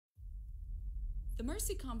The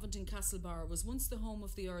Mercy Convent in Castlebar was once the home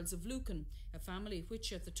of the Earls of Lucan, a family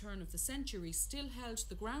which at the turn of the century still held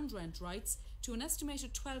the ground rent rights to an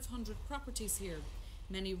estimated 1,200 properties here.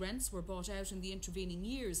 Many rents were bought out in the intervening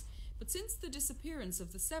years, but since the disappearance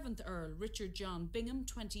of the 7th Earl, Richard John Bingham,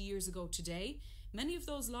 20 years ago today, many of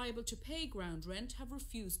those liable to pay ground rent have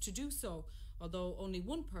refused to do so, although only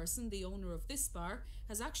one person, the owner of this bar,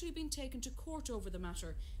 has actually been taken to court over the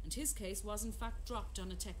matter, and his case was in fact dropped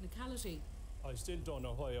on a technicality. I still don't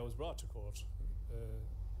know why I was brought to court.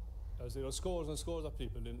 As there are scores and scores of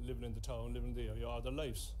people living in the town, living in the area, all their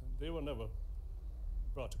lives. They were never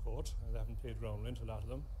brought to court. They haven't paid ground rent, a lot of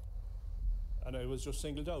them. And I was just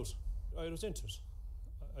singled out. I was into it.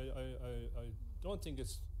 I don't think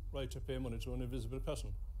it's right to pay money to an invisible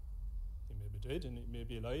person. He may be dead and he may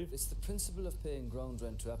be alive. It's the principle of paying ground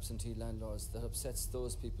rent to absentee landlords that upsets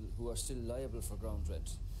those people who are still liable for ground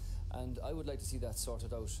rent. And I would like to see that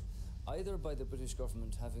sorted out, either by the British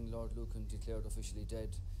government having Lord Lucan declared officially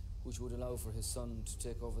dead, which would allow for his son to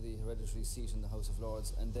take over the hereditary seat in the House of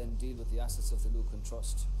Lords and then deal with the assets of the Lucan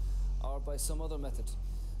Trust, or by some other method,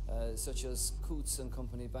 such as Coates and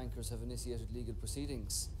Company bankers have initiated legal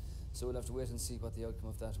proceedings. So we'll have to wait and see what the outcome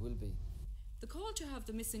of that will be. The call to have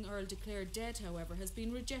the missing Earl declared dead, however, has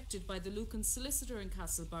been rejected by the Lucan solicitor in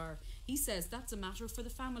Castlebar. He says that's a matter for the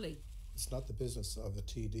family. It's not the business of a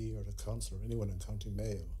TD or a council or anyone in County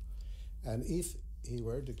Mayo. And if he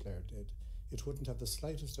were declared dead, it wouldn't have the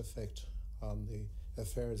slightest effect on the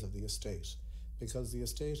affairs of the estate, because the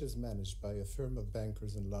estate is managed by a firm of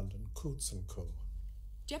bankers in London, Coates & Co.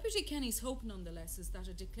 Deputy Kenny's hope, nonetheless, is that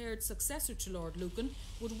a declared successor to Lord Lucan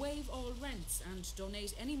would waive all rents and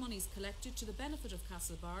donate any monies collected to the benefit of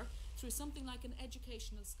Castlebar through something like an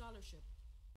educational scholarship.